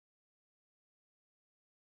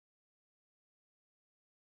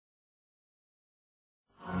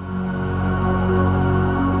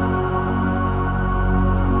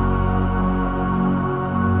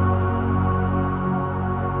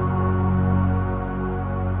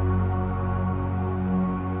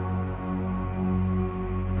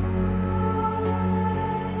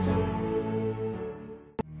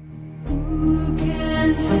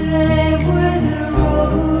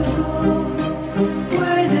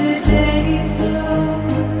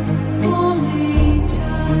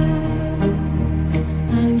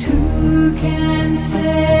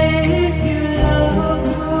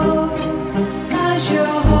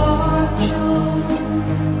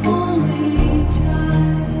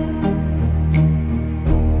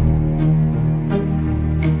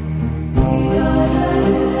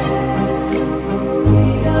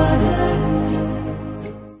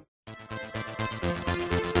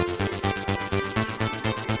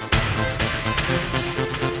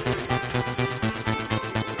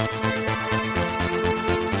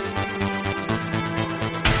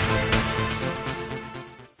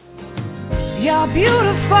You're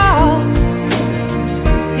beautiful,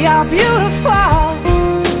 you're beautiful,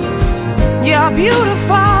 you're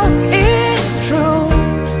beautiful, it's true.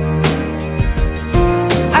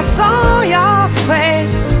 I saw your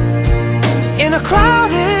face in a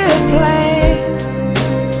crowded place,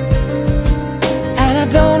 and I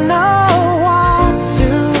don't know what to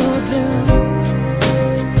do,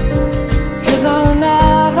 'cause I'll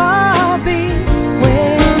never be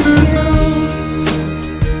with you.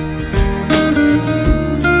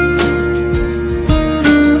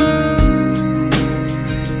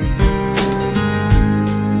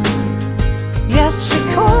 Yes, she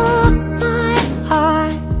caught my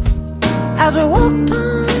eye as we walked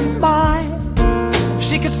on by.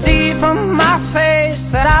 She could see from my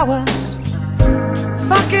face that I was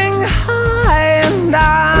fucking high, and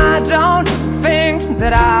I don't think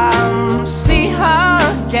that I'll see her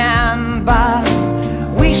again, but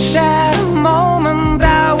we shared a moment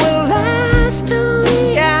that will last till the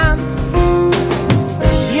end.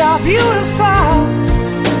 You're beautiful,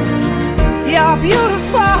 you're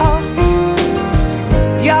beautiful,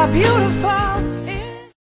 you're beautiful.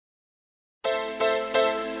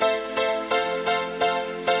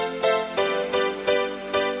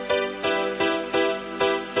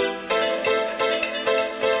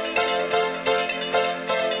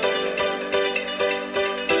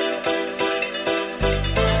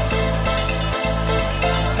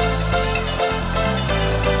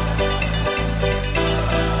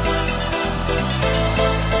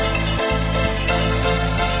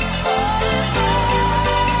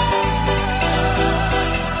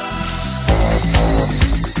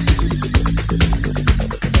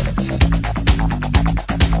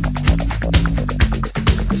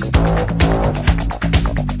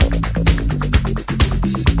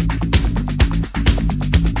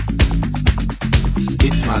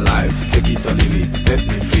 It's my life, take it or leave it, set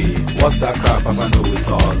me free. What's that crap if I know it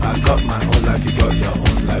all? I got my own life, you got your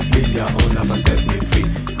own life. Live your own life and set me free.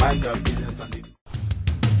 Mind your business and live.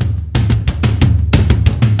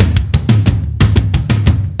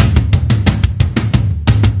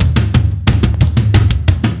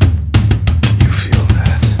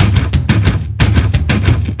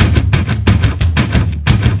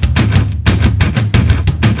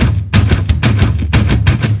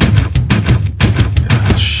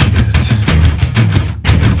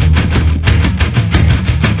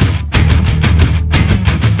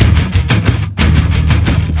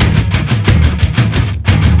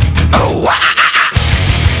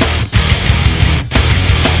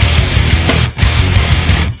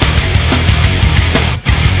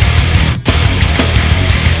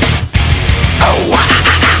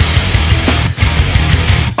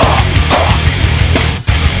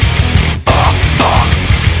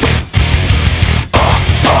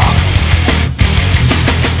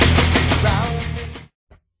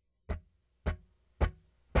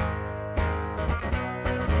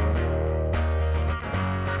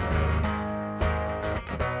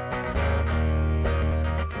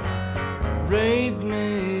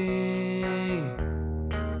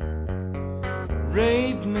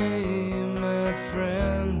 Rape me, my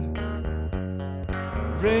friend.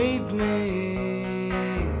 Rape me,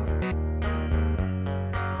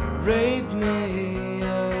 rape me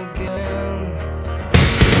again.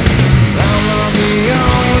 I'm not the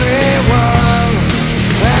only one.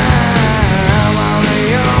 I'm not the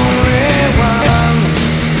only one.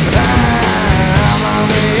 I'm not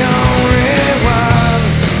the only one.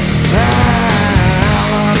 I'm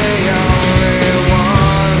not the only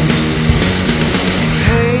one.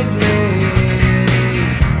 Hate me,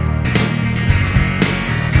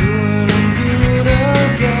 do it and do it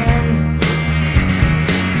again.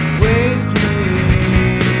 Wait.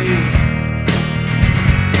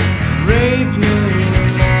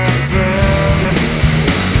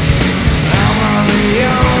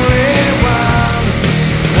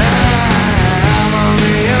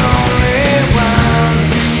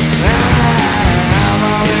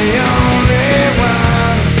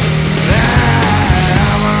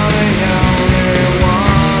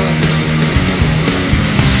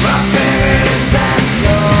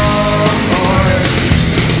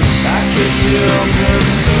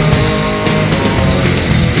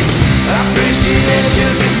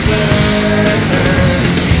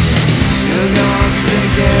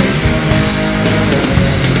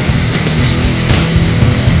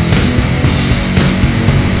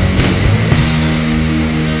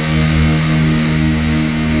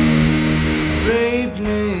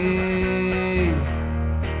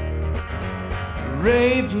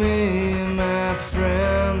 Rape me, my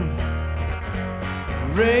friend.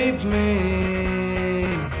 Rape me.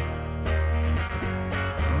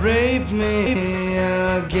 Rape me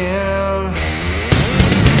again.